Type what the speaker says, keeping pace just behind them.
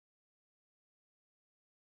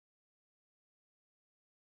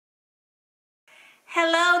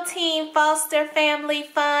Hello Team Foster Family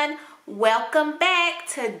Fun. Welcome back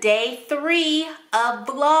to day 3 of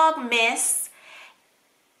Vlogmas.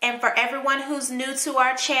 And for everyone who's new to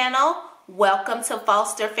our channel, welcome to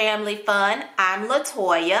Foster Family Fun. I'm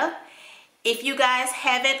Latoya. If you guys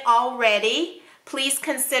haven't already, please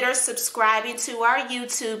consider subscribing to our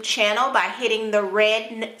YouTube channel by hitting the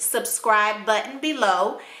red subscribe button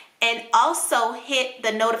below. And also hit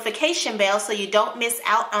the notification bell so you don't miss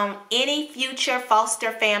out on any future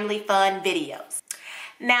Foster Family Fun videos.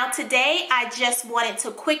 Now today I just wanted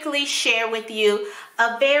to quickly share with you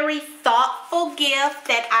a very thoughtful gift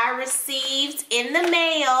that I received in the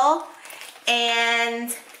mail.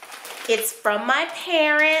 And it's from my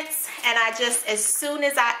parents. And I just, as soon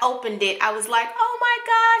as I opened it, I was like, oh my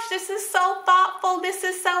gosh, this is so thoughtful. This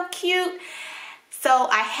is so cute. So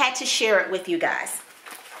I had to share it with you guys.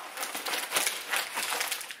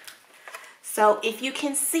 So if you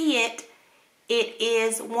can see it, it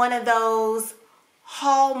is one of those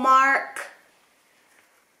Hallmark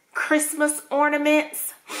Christmas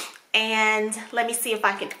ornaments. And let me see if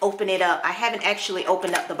I can open it up. I haven't actually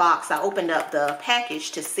opened up the box. I opened up the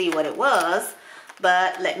package to see what it was.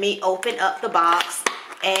 But let me open up the box.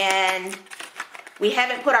 And we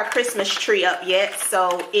haven't put our Christmas tree up yet,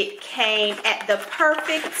 so it came at the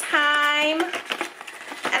perfect time.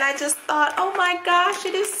 And I just thought, oh my gosh,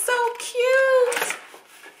 it is so cute.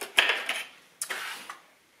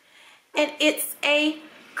 And it's a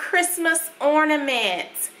Christmas ornament.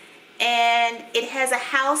 And it has a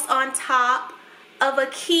house on top of a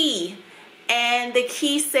key. And the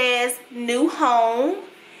key says new home.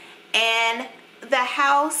 And the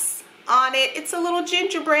house on it, it's a little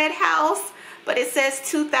gingerbread house, but it says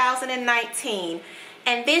 2019.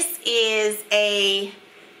 And this is a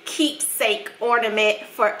keepsake ornament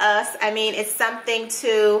for us. I mean, it's something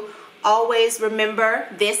to always remember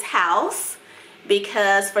this house,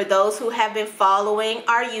 because for those who have been following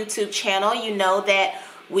our YouTube channel, you know that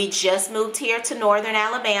we just moved here to Northern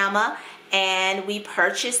Alabama and we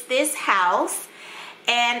purchased this house.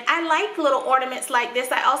 And I like little ornaments like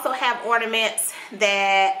this. I also have ornaments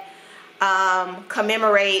that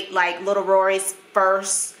commemorate like little Rory's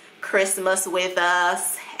first Christmas with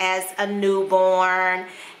us as a newborn,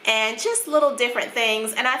 and just little different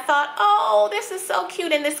things. And I thought, oh, this is so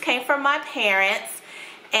cute. And this came from my parents,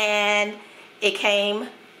 and it came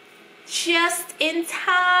just in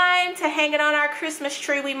time to hang it on our Christmas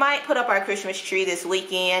tree. We might put up our Christmas tree this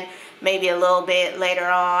weekend, maybe a little bit later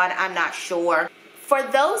on, I'm not sure. For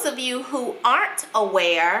those of you who aren't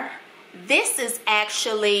aware, this is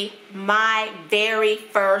actually my very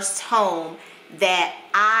first home that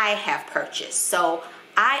I have purchased. So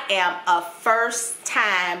I am a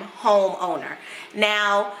first-time homeowner.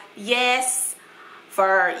 Now, yes,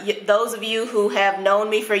 for those of you who have known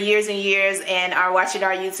me for years and years and are watching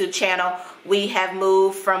our YouTube channel, we have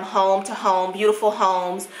moved from home to home, beautiful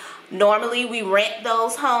homes. Normally, we rent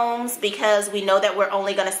those homes because we know that we're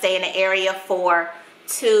only going to stay in the area for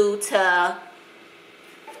 2 to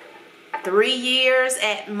 3 years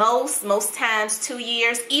at most times 2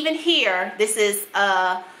 years. Even here, this is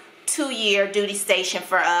a 2-year duty station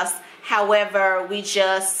for us. However, we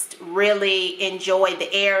just really enjoyed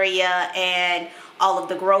the area and all of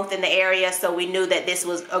the growth in the area, so we knew that this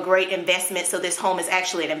was a great investment. So this home is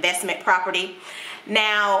actually an investment property.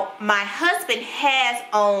 Now, my husband has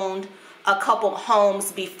owned a couple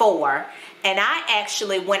homes before, and I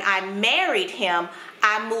actually, when I married him,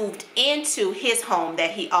 I moved into his home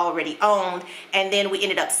that he already owned, and then we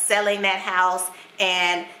ended up selling that house.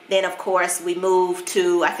 And then of course we moved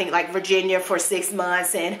to, I think, like Virginia for 6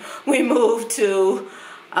 months, and we moved to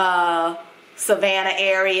Savannah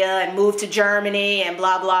area and moved to Germany and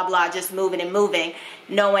blah blah blah, just moving and moving,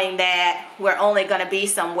 knowing that we're only going to be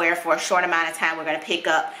somewhere for a short amount of time. We're going to pick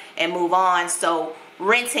up and move on. So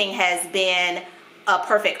renting has been a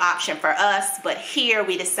perfect option for us, but here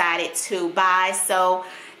we decided to buy. So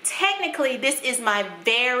technically this is my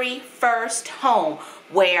very first home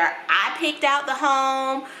where I picked out the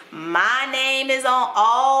home. My name is on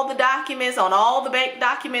all the documents, on all the bank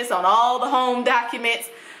documents, on all the home documents.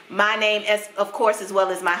 My name, as of course, as well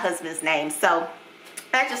as my husband's name. So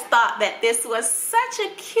I just thought that this was such a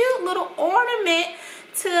cute little ornament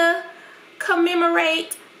to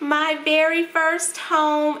commemorate my very first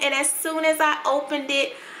home. And as soon as I opened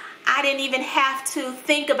it, I didn't even have to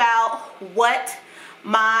think about what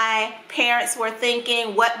my parents were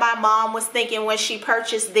thinking, what my mom was thinking when she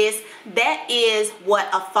purchased this. That is what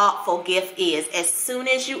a thoughtful gift is. As soon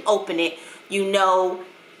as you open it, you know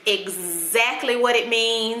exactly what it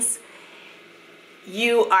means.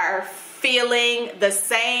 You are feeling the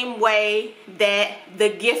same way that the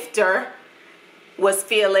gifter was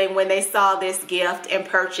feeling when they saw this gift and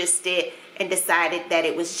purchased it and decided that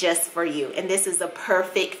it was just for you. And this is a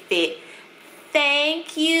perfect fit.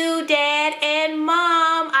 Thank you, Dad and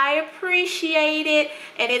Mom. I appreciate it.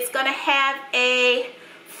 And it's going to have a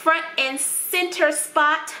front and center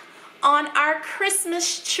spot on our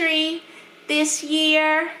Christmas tree this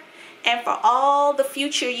year and for all the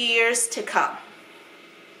future years to come.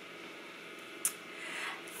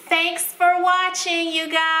 Thanks for watching, you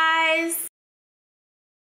guys.